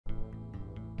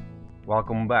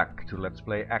Welcome back to Let's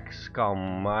Play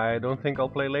XCOM. I don't think I'll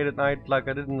play late at night like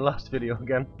I did in the last video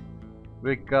again,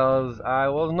 because I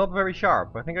was not very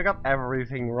sharp. I think I got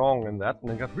everything wrong in that,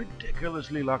 and I got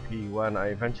ridiculously lucky when I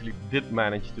eventually did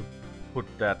manage to put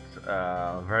that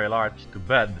very large to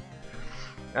bed.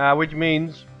 Which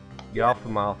means the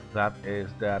aftermath of that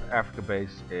is that Africa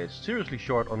base is seriously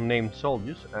short on named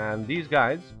soldiers, and these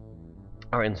guys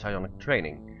are in psionic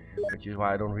training. Which is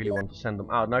why I don't really want to send them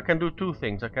out. Now I can do two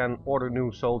things. I can order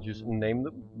new soldiers and name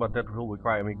them, but that will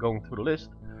require me going through the list.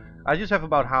 I just have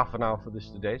about half an hour for this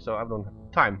today, so I don't have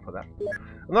time for that.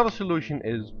 Another solution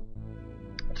is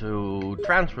to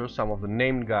transfer some of the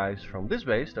named guys from this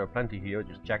base, there are plenty here,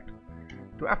 just checked,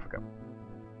 to Africa.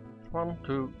 1,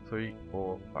 2, 3,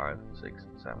 4, 5, 6,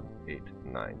 7, 8,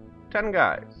 9, 10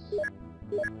 guys.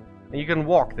 And you can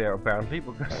walk there apparently,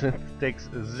 because it takes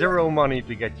 0 money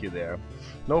to get you there.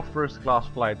 No first class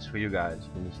flights for you guys.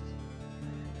 You just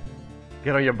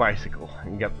get on your bicycle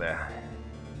and get there.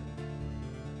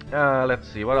 Let's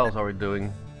see, what else are we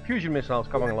doing? Fusion missiles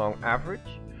coming along average.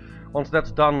 Once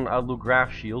that's done, I'll do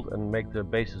graph shield and make the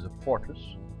bases a fortress.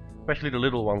 Especially the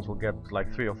little ones will get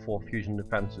like 3 or 4 fusion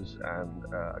defenses and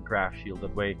a graph shield.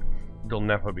 That way they'll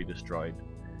never be destroyed.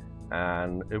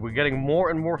 And we're getting more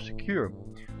and more secure.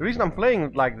 The reason I'm playing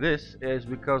it like this is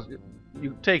because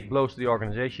you take blows to the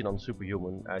organization on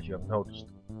Superhuman, as you have noticed,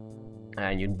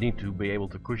 and you need to be able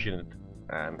to cushion it,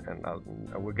 and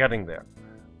we're getting there.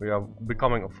 We are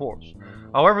becoming a force.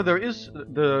 However, there is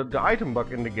the item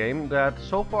bug in the game that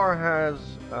so far has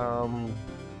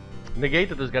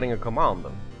negated us getting a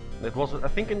commander. It was, I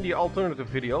think, in the alternative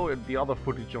video, the other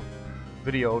footage of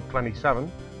video 27,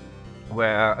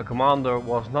 where a commander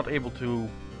was not able to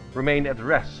remain at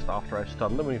rest after I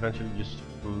stunned him, and eventually just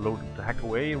loaded the heck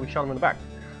away and we shot him in the back.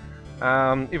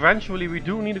 Eventually we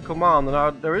do need a commander. Now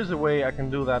there is a way I can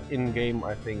do that in game,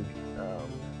 I think.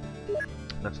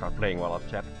 Let's start playing while I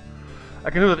chat. I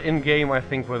can do that in game, I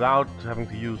think, without having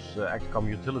to use XCOM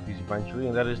utilities eventually,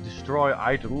 and that is destroy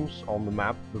items on the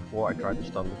map before I try to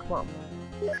stun the commander.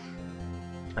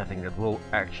 I think that will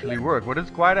actually work, but it's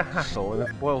quite a hassle, and if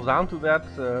it boils down to that,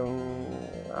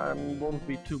 I won't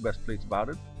be too best pleased about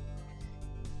it.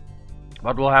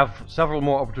 But we'll have several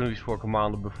more opportunities for a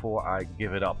commander before I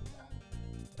give it up.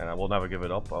 And I will never give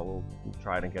it up, I will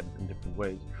try and get it in different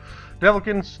ways.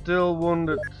 Devilkin's still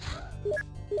wounded.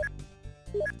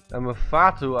 And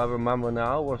Mafatu, I remember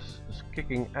now, was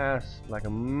kicking ass like a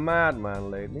madman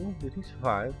lately. Did he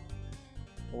survive?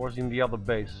 Or was he in the other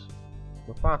base?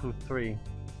 Mafatu 3.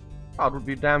 Oh, it would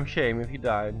be a damn shame if he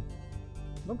died.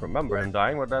 I don't remember him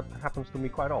dying, but that happens to me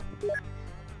quite often.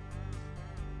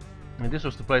 And this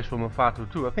was the place for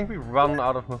Mafatu too. I think we've run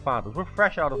out of Mafatus. We're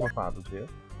fresh out of Mafatus here.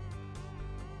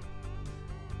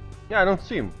 Yeah, I don't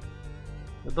see him.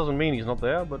 That doesn't mean he's not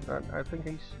there, but I think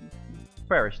he's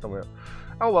perished somewhere.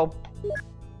 Oh well.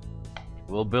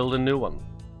 We'll build a new one.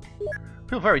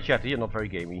 Feel very chatty and not very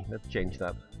gamey. Let's change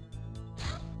that.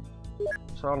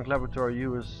 Sonic Laboratory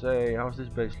USA, how's this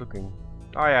base looking?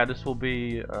 Oh yeah, this will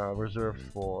be reserved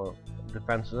for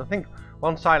defenses. I think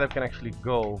one side can actually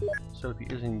go. Facility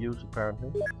is in use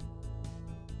apparently.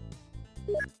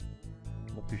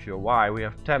 Not too sure why. We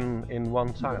have 10 in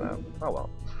one side now. Oh well.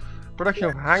 Production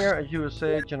of hangar at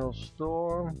USA General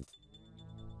Store.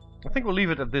 I think we'll leave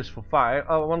it at this for 5.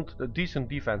 I want decent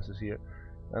defenses here.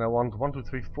 And I want 1, 2,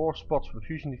 3, 4 spots for the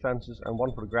fusion defenses and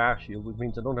 1 for the graph shield, which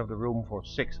means I don't have the room for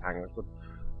 6 hangars, but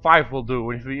 5 will do.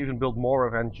 And if we even build more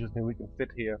Avengers than we can fit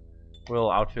here, we'll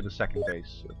outfit a second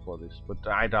base for this, but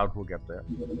I doubt we'll get there.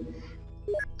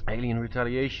 Alien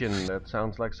retaliation, that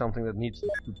sounds like something that needs to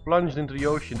be plunged into the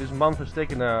ocean. This month has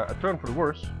taken a turn for the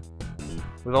worse.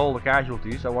 With all the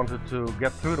casualties, I wanted to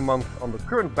get through the month on the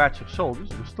current batch of soldiers.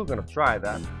 We're still gonna try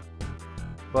that.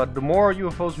 But the more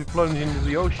UFOs we plunge into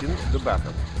the ocean, the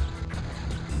better.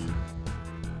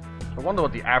 I wonder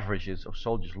what the average is of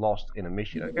soldiers lost in a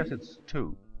mission. I guess it's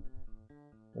 2.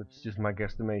 That's just my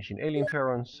guesstimation. Alien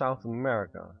terror in South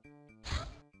America.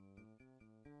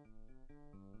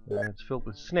 And it's filled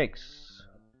with snakes.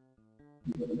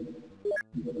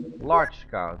 Large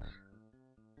scouts.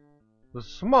 There's a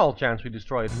small chance we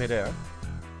destroy it mid-air.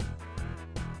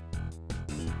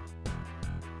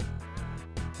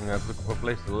 And I'm looking for a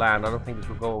place to land. I don't think this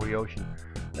will go over the ocean.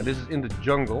 And this is in the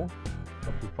jungle.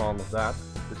 Not too fond of that.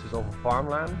 This is over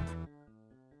farmland.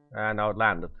 And now it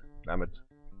landed. Damn it.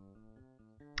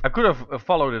 I could have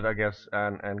followed it, I guess,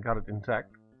 and got it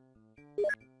intact.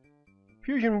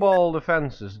 Fusion ball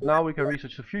defenses. Now we can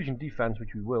research the fusion defense,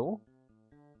 which we will.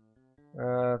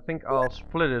 I think I'll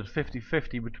split it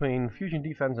 50-50 between fusion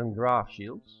defense and graph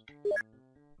shields.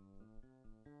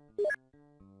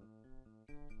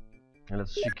 And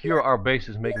let's secure our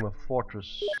bases, make them a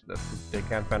fortress that they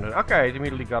can't penetrate. Okay, it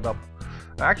immediately got up.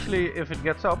 Actually, if it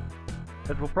gets up,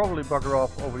 it will probably bugger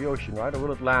off over the ocean, right? Or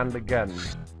will it land again?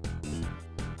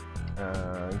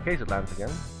 In case it lands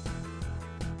again.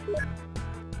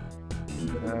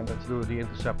 And let's do the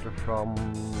interceptor from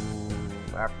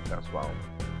Africa as well.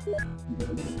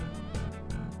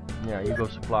 Yeah, you go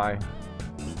supply.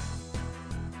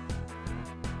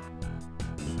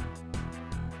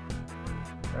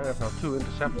 And there's now 2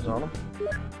 interceptors on them.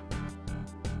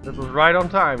 That was right on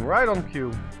time, right on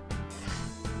cue.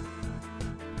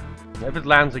 If it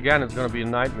lands again, it's gonna be a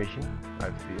night mission, I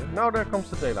fear. Now there comes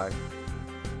the daylight.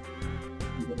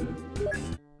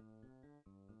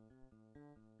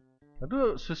 I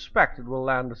do suspect it will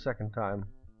land a second time.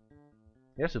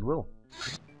 Yes, it will.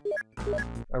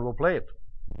 And we'll play it.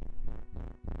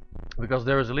 Because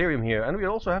there is Illyrium here, and we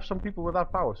also have some people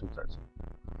without power suits, I'd say.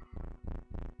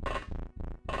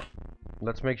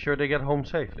 Let's make sure they get home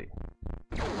safely.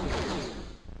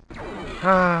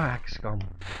 Ah, XCOM.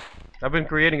 I've been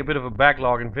creating a bit of a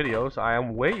backlog in videos. I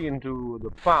am way into the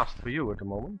past for you at the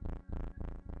moment.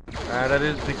 And that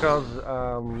is because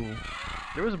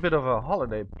there is a bit of a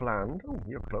holiday planned. Oh,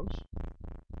 you're close.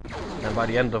 And by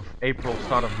the end of April,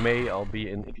 start of May, I'll be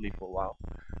in Italy for a while,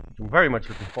 which I'm very much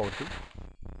looking forward to.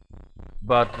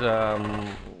 But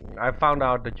I found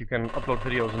out that you can upload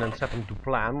videos and then set them to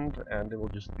planned, and they will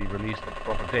just be released at the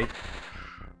proper date.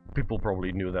 People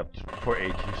probably knew that for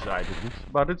ages, I didn't.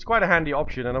 But it's quite a handy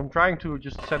option, and I'm trying to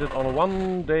just set it on a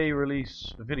one-day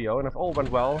release video, and if all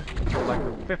went well, until like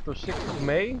the 5th or 6th of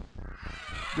May,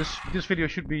 this video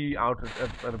should be out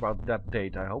at about that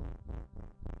date, I hope.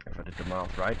 If I did the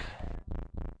math right.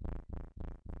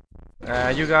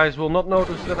 You guys will not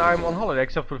notice that I'm on holiday,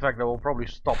 except for the fact that I will probably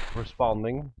stop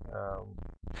responding.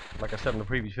 Like I said in the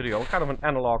previous video, I'm kind of an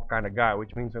analog kind of guy,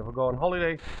 which means if I go on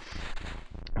holiday,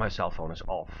 my cell phone is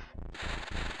off.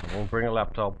 I won't bring a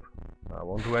laptop, I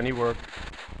won't do any work.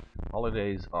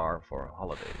 Holidays are for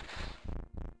holidays.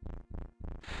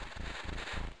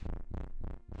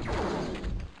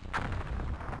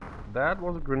 That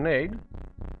was a grenade.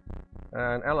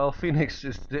 And LL Phoenix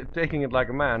is taking it like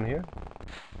a man here.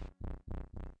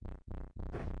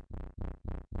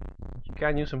 You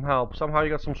can use some help. Somehow you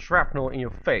got some shrapnel in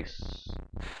your face.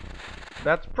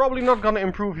 That's probably not gonna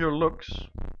improve your looks,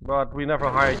 but we never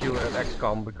hired you at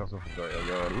XCOM because of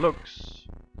your looks.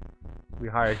 We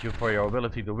hired you for your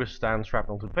ability to withstand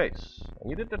shrapnel to face, and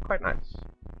you did that quite nice.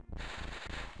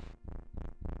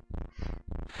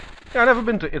 Yeah, I've never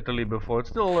been to Italy before. It's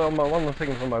still one of the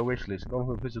things on my wish list. I'm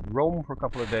going to visit Rome for a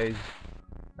couple of days.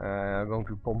 Going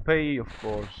to Pompeii, of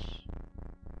course.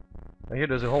 I hear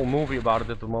there's a whole movie about it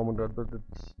at the moment, but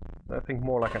it's, I think,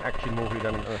 more like an action movie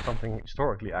than something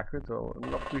historically accurate. So I'm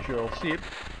not too sure I'll see it.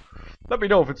 Let me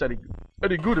know if it's any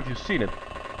good if you've seen it.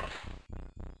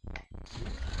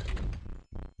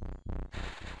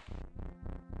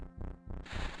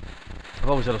 I've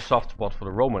always had a soft spot for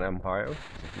the Roman Empire.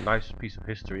 It's a nice piece of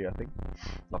history, I think.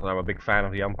 Not that I'm a big fan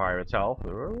of the Empire itself,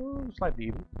 slightly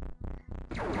even.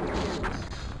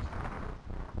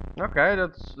 Okay,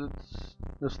 that's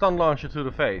the stun launcher to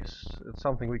the face. It's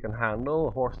something we can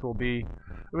handle. Horst will be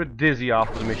a bit dizzy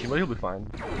after the mission, but he'll be fine.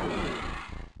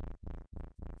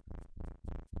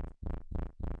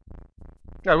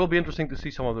 Yeah, it will be interesting to see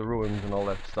some of the ruins and all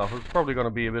that stuff. It's probably going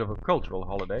to be a bit of a cultural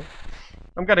holiday.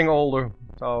 I'm getting older,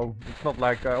 so it's not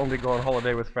like I only go on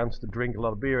holiday with friends to drink a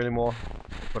lot of beer anymore.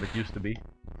 That's what it used to be.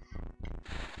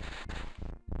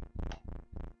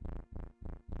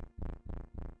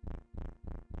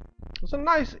 It's a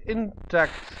nice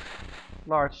intact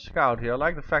large scout here. I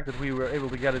like the fact that we were able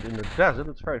to get it in the desert.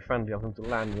 It's very friendly of them to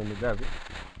land in the desert.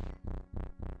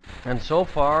 And so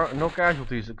far, no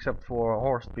casualties except for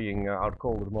Horst being out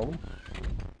cold at the moment.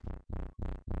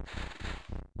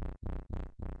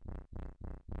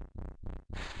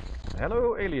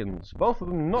 Hello aliens, both of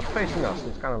them not facing us,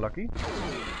 it's kind of lucky.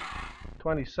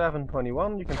 27,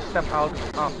 21, you can step out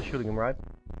after shooting them, right?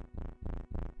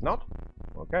 Not?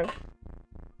 Okay.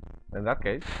 In that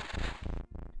case,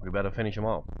 we better finish them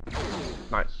off.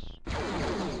 Nice.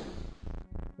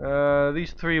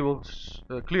 These three will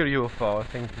clear the UFO. I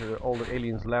think all the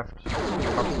aliens left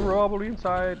are probably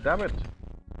inside. Damn it.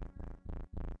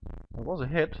 It was a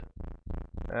hit.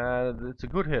 And it's a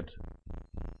good hit.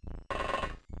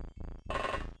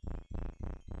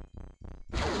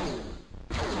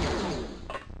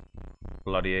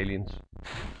 Bloody aliens.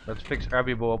 Let's fix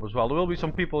Abibo up as well. There will be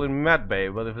some people in Med Bay,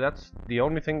 but if that's the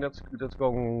only thing that's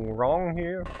going wrong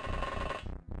here.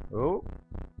 Oh.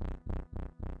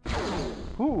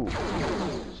 Ooh.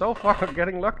 So far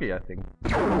getting lucky, I think.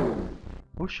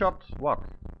 Who shot what?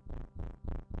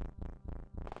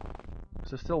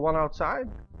 there still one outside?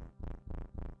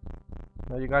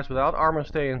 Now you guys without armor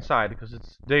stay inside because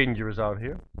it's dangerous out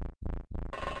here.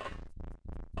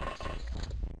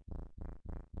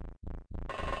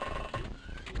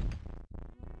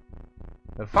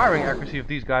 The firing accuracy of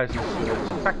these guys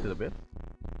is affected a bit.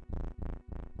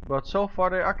 But so far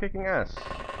they are kicking ass.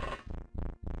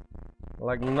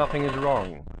 Like nothing is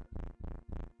wrong.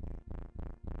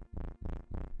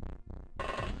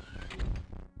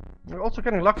 We're also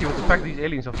getting lucky with the fact these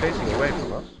aliens are facing away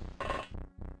from us.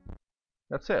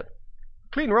 That's it.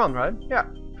 Clean run, right? Yeah.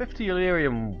 50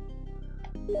 Illyrium.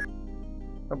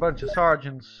 A bunch of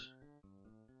sergeants.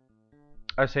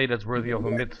 I say that's worthy of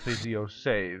a mid-physio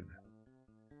save.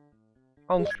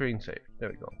 On-screen save. There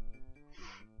we go.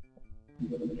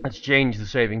 Let's change the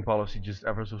saving policy just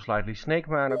ever so slightly. Snake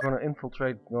Man are gonna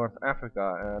infiltrate North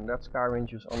Africa, and that Sky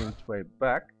Ranger's on its way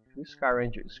back. This Sky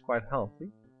Ranger is quite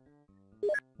healthy.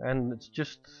 And it's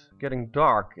just getting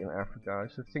dark in Africa.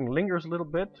 So the thing lingers a little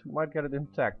bit, might get it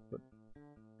intact, but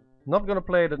not gonna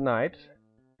play it at night.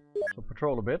 So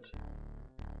patrol a bit.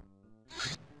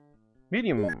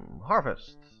 Medium,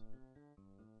 harvest.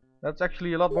 That's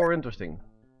actually a lot more interesting.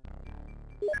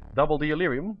 Double the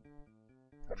Illyrium,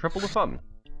 triple the fun.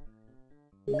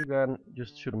 You can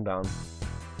just shoot them down.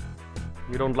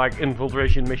 We don't like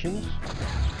infiltration missions.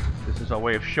 This is our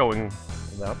way of showing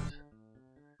that.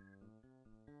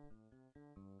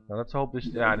 Now let's hope this.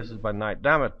 Yeah, this is by night.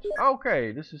 Damn it.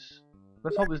 Okay, this is.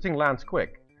 Let's hope this thing lands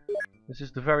quick. This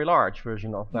is the very large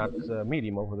version of that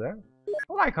medium over there.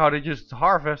 I like how they just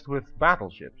harvest with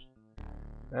battleships.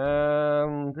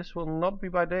 This will not be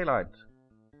by daylight.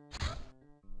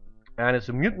 And it's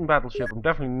a mutant battleship. I'm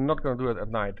definitely not going to do it at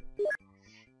night.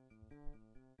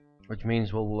 Which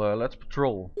means we'll let's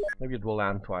patrol. Maybe it will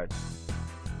land twice.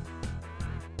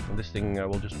 And this thing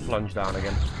will just plunge down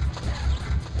again.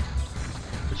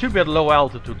 It should be at low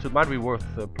altitude, so it might be worth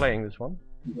playing this one.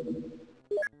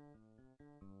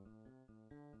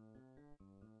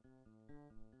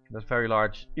 That's very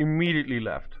large. Immediately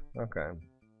left. Okay.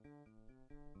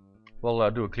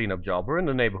 We'll do a cleanup job. We're in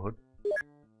the neighborhood.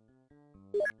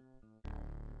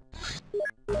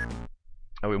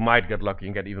 And we might get lucky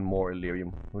and get even more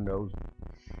Illyrium. Who knows?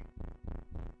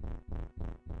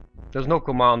 There's no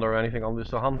commander or anything on this,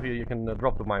 so Hanvir, you can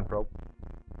drop the mine probe.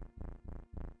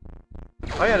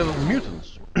 Oh yeah, there was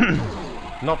mutants.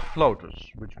 Not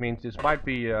floaters, which means this might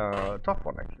be a tough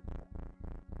one actually.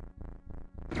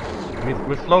 I mean,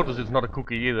 with floaters it's not a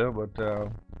cookie either, but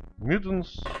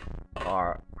mutants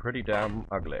are pretty damn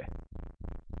ugly.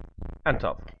 And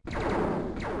tough.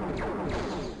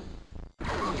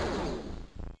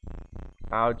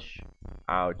 Ouch,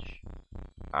 ouch,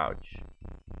 ouch.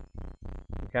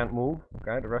 You can't move,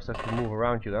 okay, the rest has to move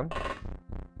around you then.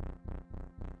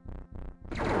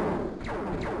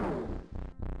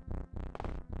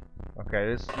 Okay,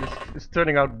 this is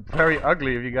turning out very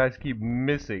ugly if you guys keep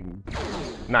missing.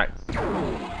 Nice.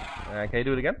 Can you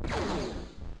do it again?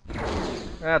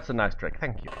 That's a nice trick,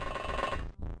 thank you.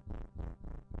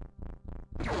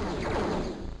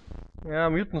 Yeah,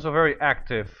 mutants are very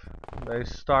active. They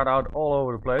start out all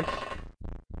over the place.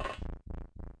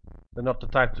 They're not the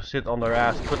type to sit on their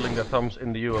ass twiddling their thumbs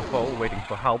in the UFO waiting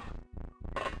for help.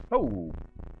 Oh!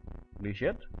 Holy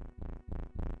shit.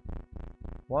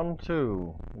 1,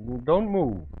 2. Don't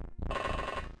move.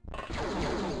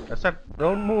 I said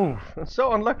don't move.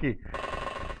 So unlucky.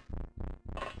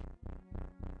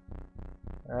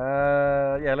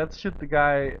 Yeah, let's shoot the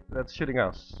guy that's shooting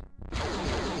us.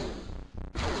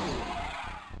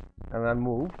 And then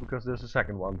move, because there's a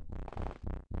second one.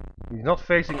 He's not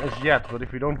facing us yet, but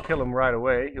if we don't kill him right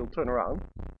away, he'll turn around.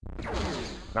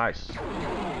 Nice.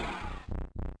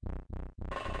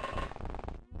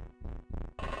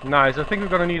 Nice, I think we're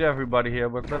gonna need everybody here,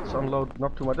 but let's unload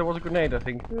not too much. There was a grenade, I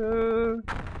think.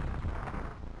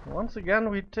 Once again,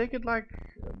 we take it like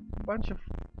a bunch of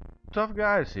tough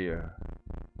guys here.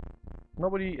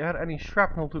 Nobody had any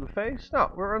shrapnel to the face?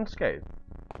 No, we're unscathed.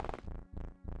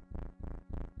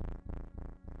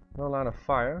 No line of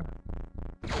fire.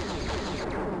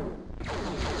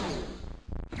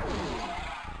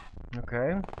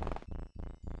 Okay.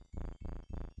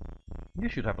 You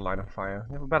should have a line of fire.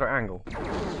 You have a better angle.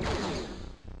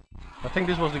 I think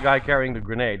this was the guy carrying the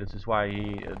grenade. This is why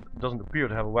he doesn't appear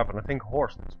to have a weapon. I think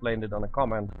Horst explained it on a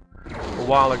comment a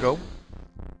while ago.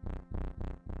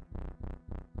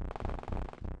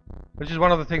 Which is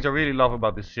one of the things I really love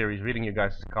about this series, reading you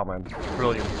guys' comments.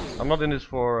 Brilliant. I'm not in this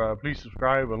for please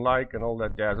subscribe and like and all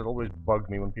that jazz. It always bugs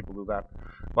me when people do that.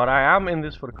 But I am in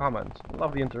this for the comments. I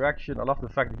love the interaction. I love the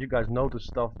fact that you guys notice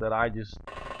stuff that I just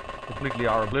completely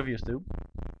are oblivious to.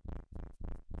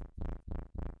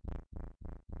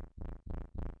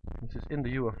 in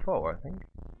the UFO, I think.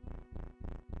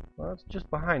 Well, it's just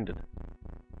behind it.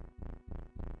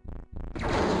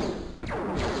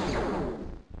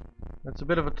 It's a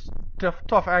bit of a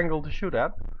tough angle to shoot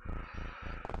at.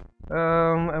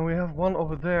 And we have one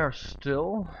over there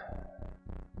still.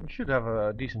 We should have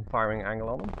a decent firing angle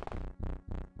on them.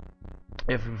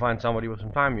 If we find somebody with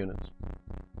some time units.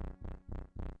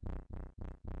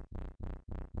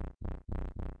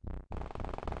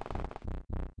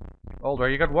 Alder,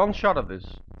 you got one shot at this.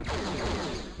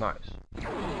 Nice.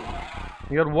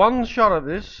 You got one shot at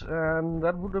this, and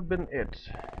that would have been it.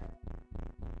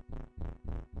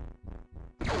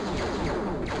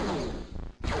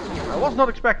 I was not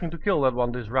expecting to kill that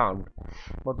one this round,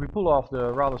 but we pull off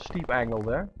the rather steep angle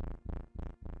there.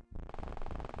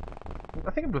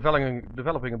 I think I'm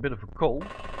developing a bit of a cold.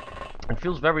 It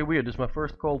feels very weird. This is my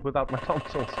first cold without my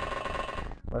tonsils.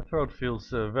 My throat feels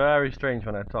very strange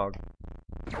when I talk.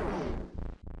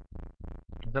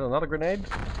 Is that another grenade?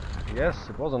 Yes,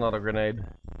 it was another grenade.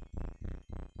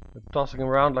 They're tossing them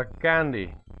around like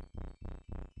candy.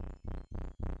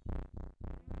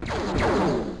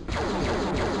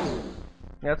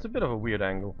 Yeah, it's a bit of a weird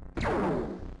angle.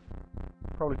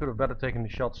 Probably could have better taken the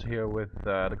shots here with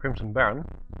the Crimson Baron.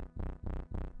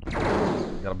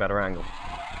 Got a better angle.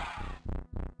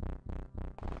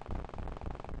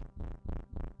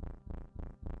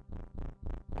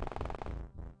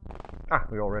 Ah,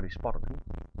 we already spotted him.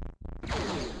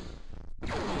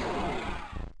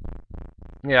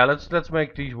 Yeah, let's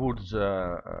make these woods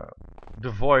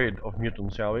devoid of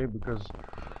mutants, shall we? Because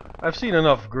I've seen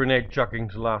enough grenade chucking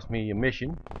to last me a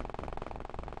mission.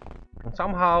 And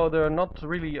somehow they're not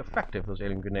really effective, those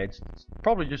alien grenades. It's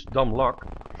probably just dumb luck.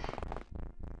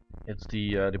 It's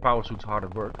the power suit's hard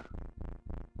at work.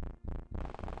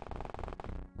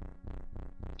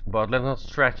 But let's not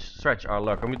stretch our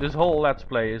luck. I mean, this whole Let's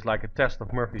Play is like a test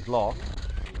of Murphy's Law.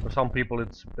 For some people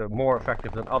it's more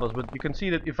effective than others, but you can see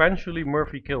that eventually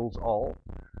Murphy kills all.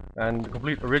 And the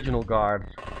complete original guard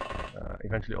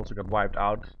eventually also got wiped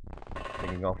out.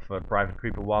 Thinking of Private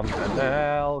Creeper 1 and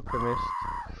the Alchemist.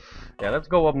 Yeah, let's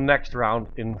go up next round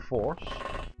in force.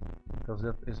 Because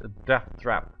that is a death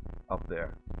trap up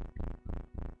there.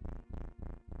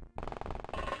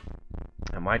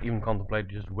 I might even contemplate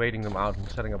just waiting them out and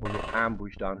setting up a little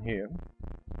ambush down here.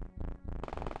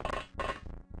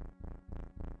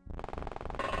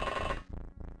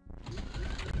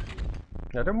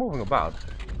 Yeah, they're moving about,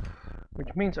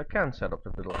 which means I can set up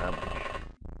that little ambush.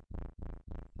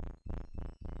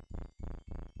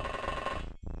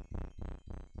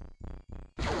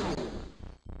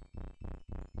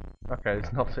 Okay,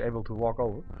 it's not able to walk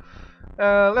over.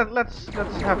 Let's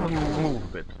have him move a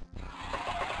bit.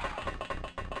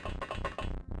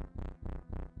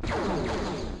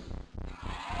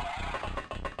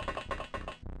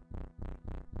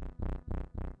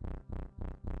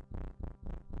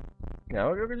 Yeah,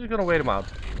 we're just gonna wait him out.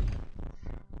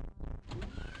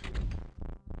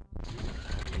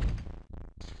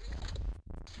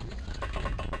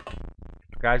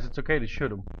 Guys, it's okay to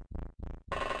shoot him.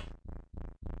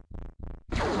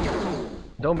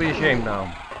 Don't be ashamed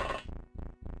now.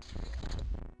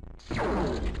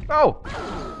 Oh!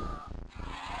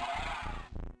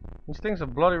 These things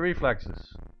have bloody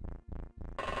reflexes.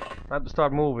 I have to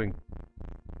start moving.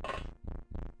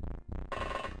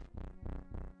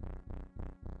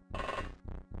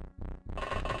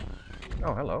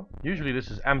 Oh, hello. Usually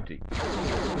this is empty.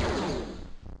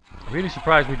 Really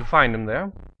surprised me to find them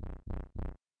there.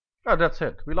 Oh, that's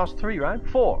it. We lost 3, right?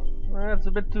 4. That's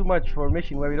a bit too much for a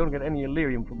mission where we don't get any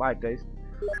Illyrium for my taste.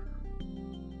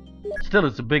 Still,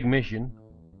 it's a big mission.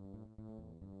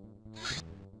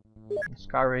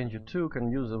 Sky Ranger 2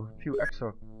 can use a few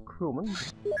extra crewmen.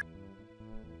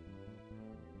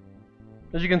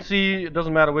 As you can see, it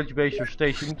doesn't matter which base you're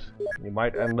stationed. You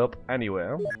might end up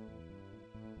anywhere.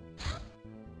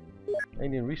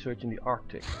 Alien research in the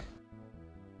Arctic.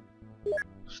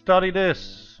 Study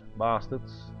this,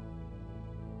 bastards.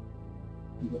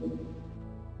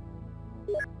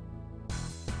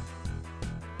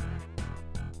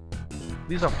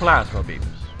 These are plasma beams.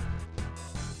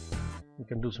 We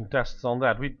can do some tests on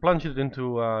that. We plunge it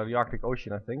into the Arctic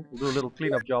Ocean, I think. We'll do a little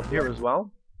cleanup job here as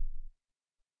well.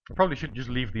 I probably should just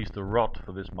leave these to rot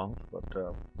for this month,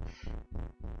 but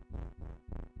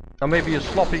I may be a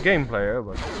sloppy game player,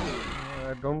 but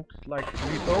I don't like to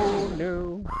leave. Oh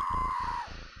no!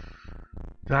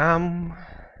 Damn!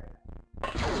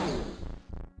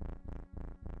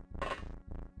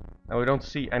 And we don't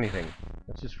see anything.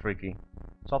 That's just freaky.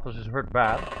 Sothos is hurt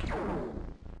bad.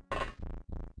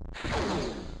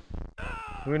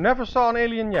 We never saw an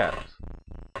alien yet.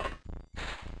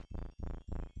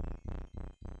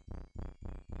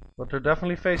 they're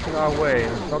definitely facing our way,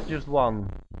 and it's not just one.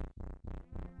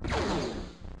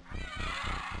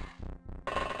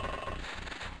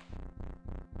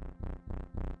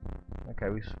 Okay,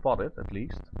 we spot it at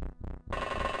least.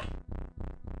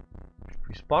 If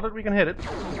we spot it, we can hit it.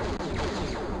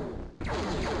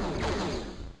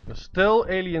 There's still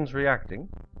aliens reacting.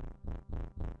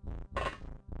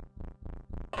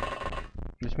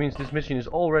 Which means this mission is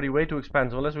already way too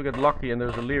expensive. Unless we get lucky and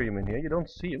there's Delirium in here. You don't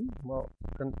see him? Well,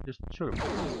 then just shoot him.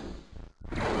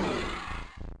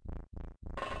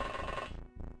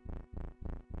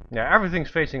 Yeah, everything's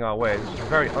facing our way. This is a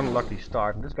very unlucky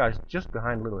start. And this guy's just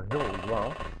behind a little hill as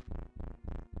well.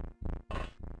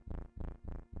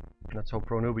 Let's hope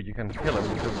Pronubit you can kill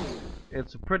him, because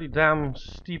it's a pretty damn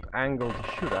steep angle to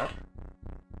shoot at.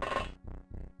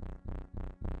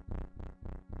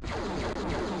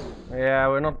 Yeah,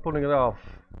 we're not pulling it off.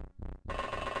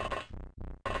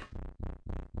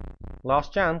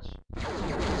 Last chance.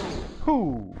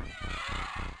 Whoo!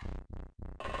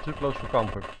 Too close for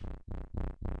comfort.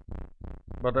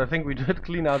 But I think we did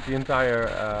clean out the entire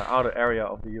outer area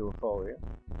of the UFO here.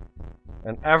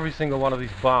 And every single one of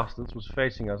these bastards was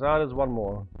facing us. Ah, there's one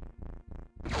more.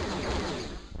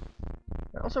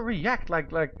 They also react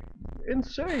like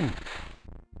insane.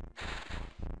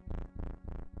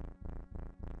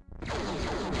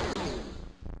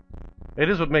 It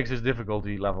is what makes this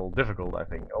difficulty level difficult, I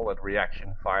think. All that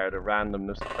reaction fire, the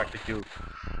randomness, the fact that you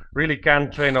really can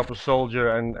train up a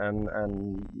soldier and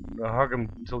hug him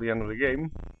until the end of the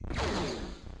game.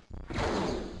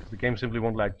 The game simply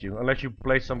won't let you, unless you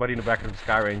place somebody in the back of the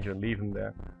Sky Ranger and leave him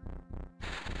there.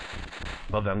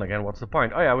 But then again, what's the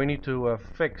point? Oh yeah, we need to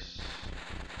fix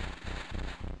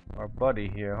our buddy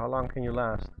here. How long can you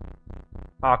last?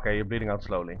 Okay, you're bleeding out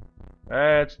slowly.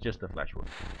 It's just a flesh wound.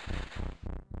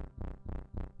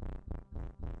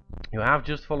 You have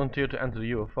just volunteered to enter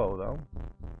the UFO, though.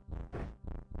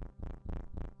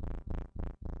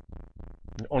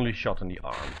 Only shot in the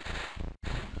arm.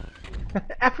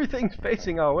 Everything's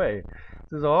facing our way.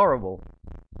 This is horrible.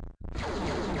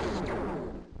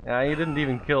 Yeah, you didn't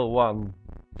even kill one.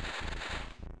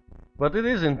 But it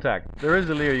is intact. There is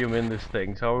Delirium in this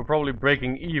thing, so we're probably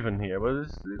breaking even here. But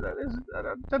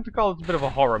I tend to call it a bit of a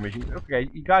horror mission. Okay,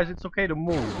 you guys, it's okay to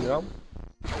move, you know?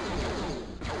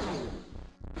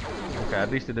 Okay,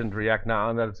 at least it didn't react now,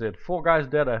 and that's it. 4 guys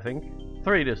dead, I think.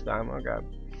 3 this time, okay.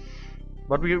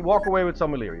 But we walk away with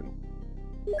some Delirium.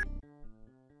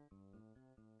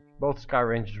 Both Sky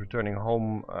Rangers returning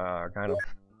home kind of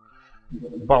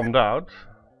bummed out.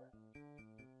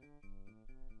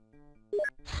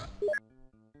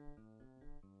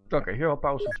 Okay, hero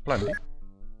power is plenty.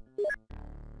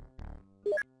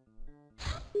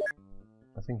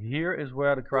 I think here is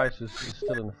where the crisis is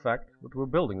still in effect, but we're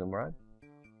building them, right?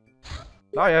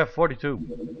 Oh yeah, 42.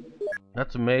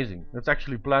 That's amazing. That's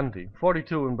actually plenty.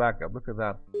 42 in backup, look at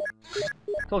that.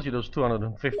 Told you those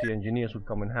 250 engineers would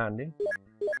come in handy.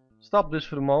 Stop this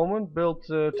for the moment, build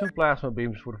 2 plasma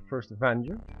beams for the first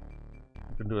Avenger.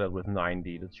 You can do that with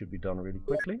 90, that should be done really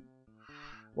quickly.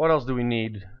 What else do we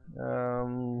need?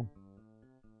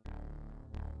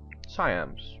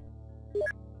 Siams.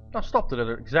 I stopped it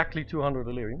at exactly 200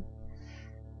 Delirium.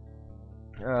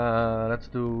 Let's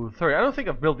do 30. I don't think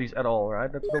I've built these at all,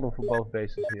 right? Let's build them for both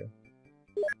bases here.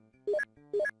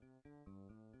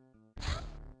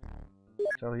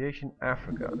 Retaliation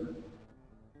Africa.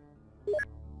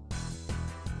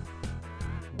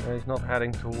 He's not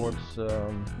heading towards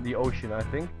the ocean, I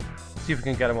think. Let's see if we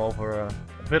can get him over a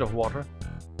bit of water.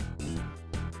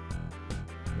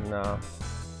 No.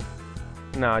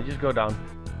 No, just go down.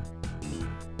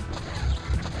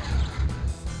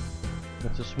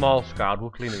 It's a small scout, we'll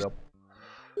clean it up.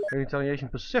 Retaliation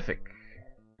Pacific.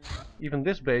 Even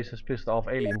this base has pissed off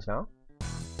aliens now.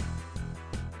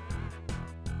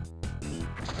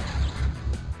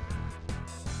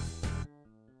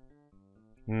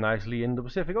 Nicely in the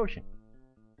Pacific Ocean.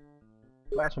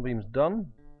 Plasma beam's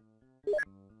done.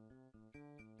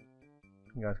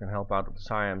 You guys can help out with the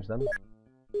Siams then.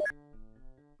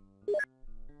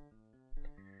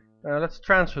 Let's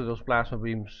transfer those plasma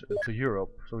beams to Europe,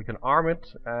 so we can arm it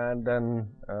and then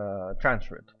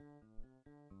transfer it.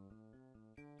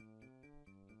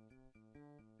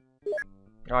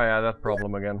 Oh yeah, that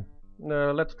problem again.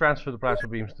 Let's transfer the plasma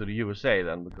beams to the USA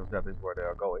then, because that is where they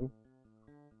are going.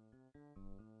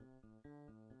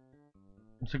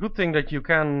 It's a good thing that you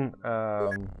can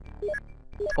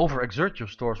overexert your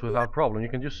stores without problem. You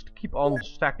can just keep on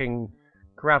stacking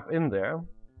crap in there,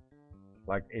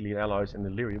 like alien alloys and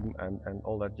Delirium and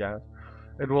all that jazz.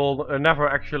 It will never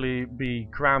actually be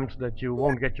cramped that you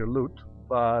won't get your loot,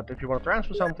 but if you want to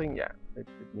transfer something, yeah, it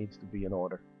needs to be in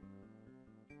order.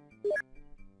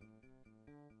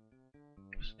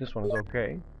 This one is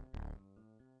okay.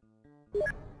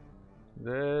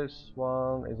 This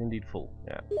one is indeed full,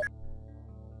 yeah.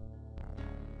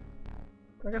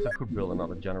 I guess I could build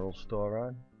another general store,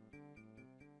 right?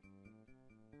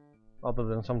 Other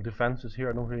than some defenses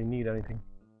here, I don't really need anything.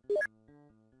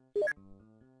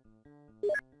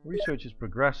 Research is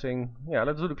progressing. Yeah,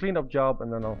 let's do the cleanup job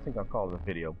and then I think I'll call it a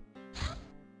video.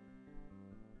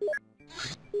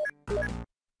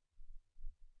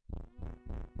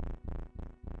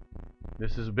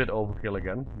 This is a bit overkill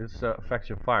again. This affects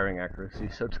your firing accuracy,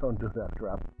 so don't do that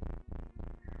crap.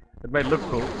 It may look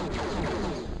cool.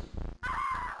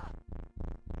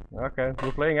 Okay,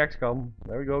 we're playing XCOM.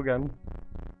 There we go again.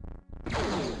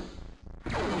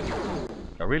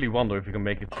 I really wonder if we can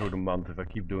make it through the month if I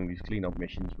keep doing these cleanup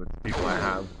missions with the people I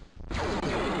have.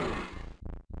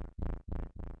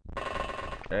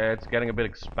 It's getting a bit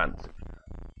expensive.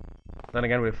 Then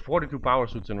again, we have 42 power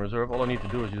suits in reserve. All I need to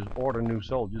do is just order new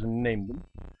soldiers and name them.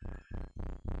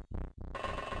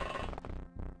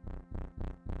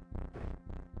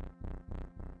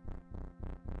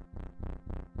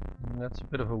 And that's a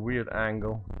bit of a weird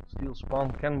angle. Steel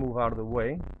spawn can move out of the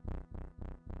way.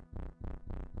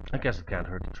 I guess it can't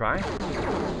hurt to try.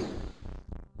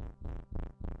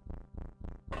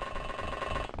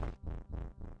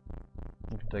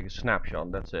 You can take a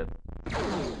snapshot, that's it.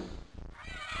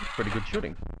 Pretty good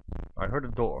shooting. I heard a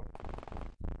door.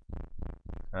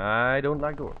 I don't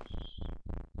like doors.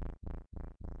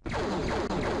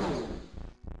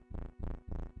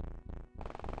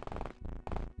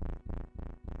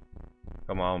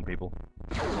 Come on, people.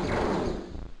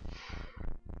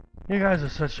 You guys are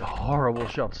such horrible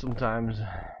shots sometimes.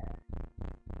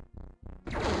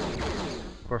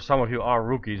 Of course, some of you are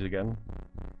rookies again.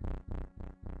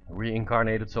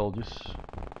 Reincarnated soldiers.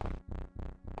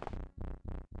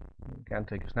 You can't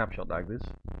take a snapshot like this.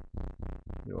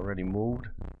 You already moved.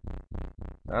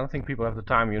 I don't think people have the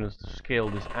time units to scale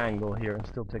this angle here and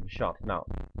still take a shot. Now.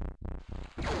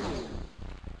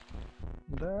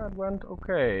 That went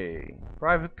okay.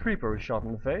 Private Creeper is shot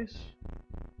in the face.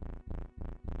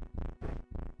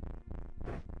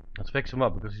 Let's fix him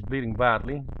up because he's bleeding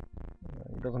badly.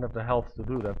 He doesn't have the health to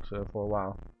do that for a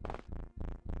while.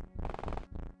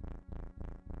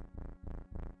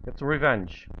 Get some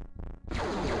revenge.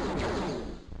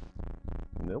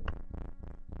 Nope.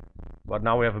 But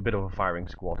now we have a bit of a firing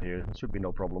squad here. It should be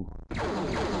no problem. And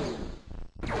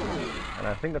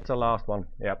I think that's the last one.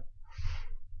 Yep.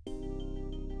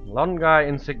 One guy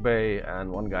in sickbay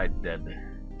and one guy dead.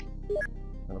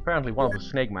 And apparently one of the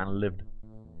Snake Man lived.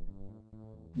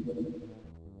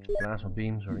 Plasma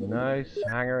beams, very nice.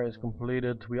 Hangar is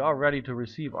completed. We are ready to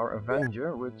receive our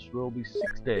Avenger, which will be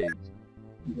 6 days.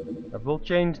 That will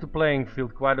change the playing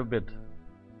field quite a bit.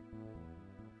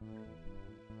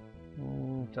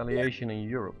 Retaliation in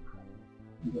Europe.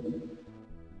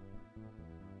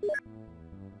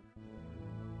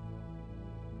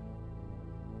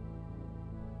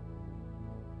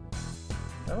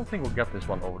 I don't think we'll get this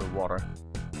one over the water.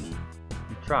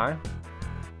 We try.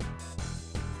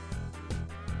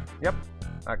 Yep,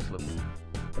 excellent.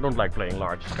 I don't like playing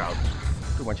large scouts.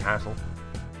 Too much hassle.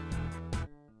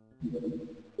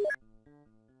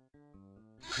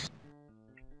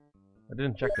 I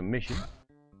didn't check the mission.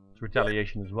 It's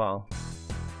retaliation as well.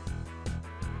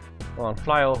 Go on,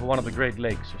 fly over one of the Great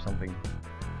Lakes or something.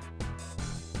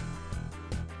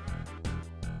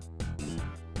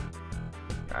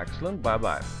 Excellent, bye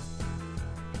bye.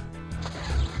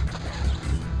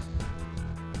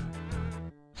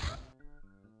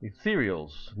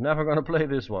 Ethereals, never gonna play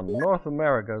this one. North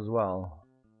America as well.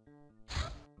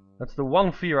 That's the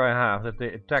one fear I have, that they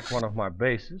attack one of my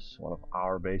bases, one of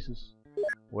our bases,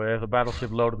 with a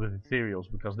battleship loaded with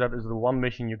Ethereals, because that is the one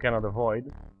mission you cannot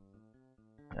avoid.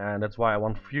 And that's why I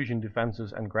want fusion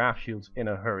defenses and graph shields in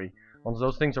a hurry. Once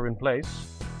those things are in place,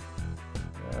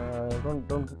 don't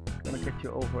gonna get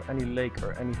you over any lake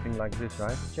or anything like this,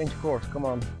 right? Change course, come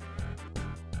on.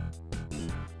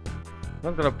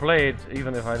 Not gonna play it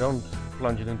even if I don't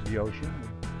plunge it into the ocean.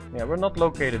 Yeah, we're not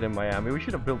located in Miami. We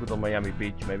should have built it on Miami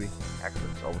Beach, maybe.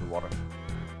 Excellent, it's over the water.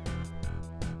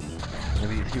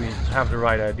 Maybe if you have the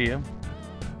right idea.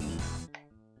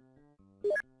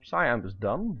 Cyan is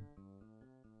done.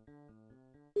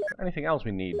 Anything else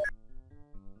we need?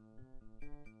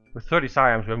 With 30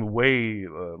 Cyams we have way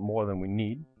more than we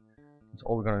need. That's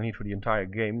all we're gonna need for the entire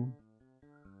game.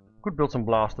 Could build some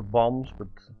blaster bombs, but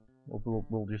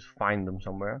we'll just find them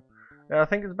somewhere. I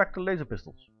think it's back to laser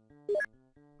pistols.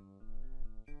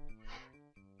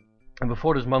 And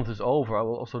before this month is over, I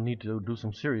will also need to do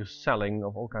some serious selling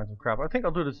of all kinds of crap. I think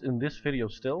I'll do this in this video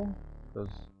still, because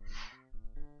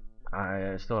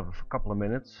I still have a couple of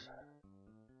minutes.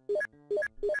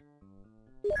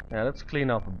 Yeah, let's clean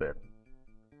up a bit.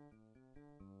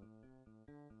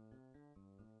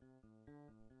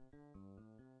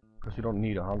 Because we don't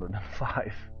need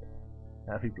 105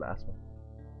 heavy plasma.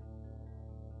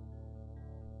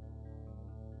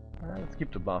 Let's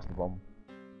keep the blaster bomb.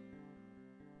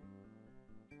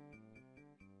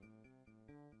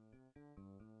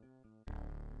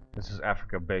 This is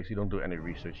Africa base, you don't do any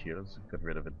research here, let's get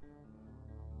rid of it.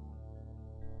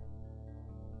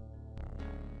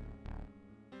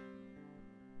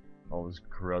 All this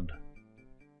crud.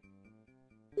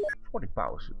 40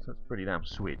 power suits, that's pretty damn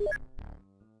sweet.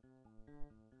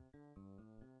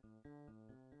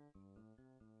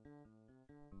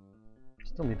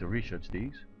 Still need to research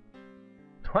these.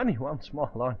 21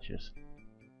 small launches.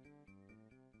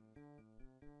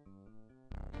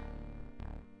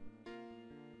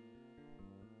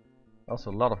 Also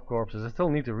a lot of corpses. I still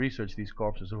need to research these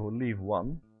corpses, so we'll leave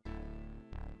one.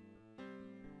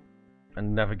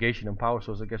 And navigation and power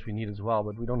source I guess we need as well,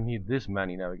 but we don't need this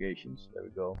many navigations. There we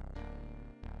go.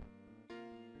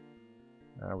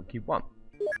 We keep one.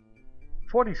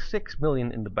 46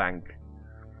 million in the bank.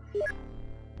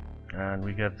 And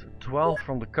we get 12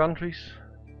 from the countries.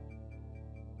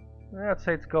 I'd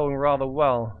say it's going rather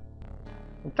well.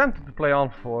 I'm tempted to play on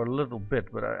for a little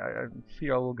bit, but I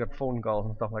fear I will get phone calls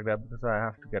and stuff like that because I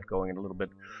have to get going in a little bit.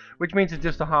 Which means it's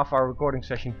just a half-hour recording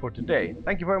session for today.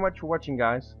 Thank you very much for watching,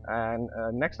 guys. And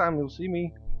next time you'll see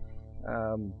me,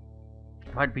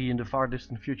 might be in the far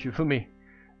distant future for me.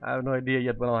 I have no idea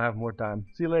yet when I'll have more time.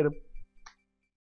 See you later.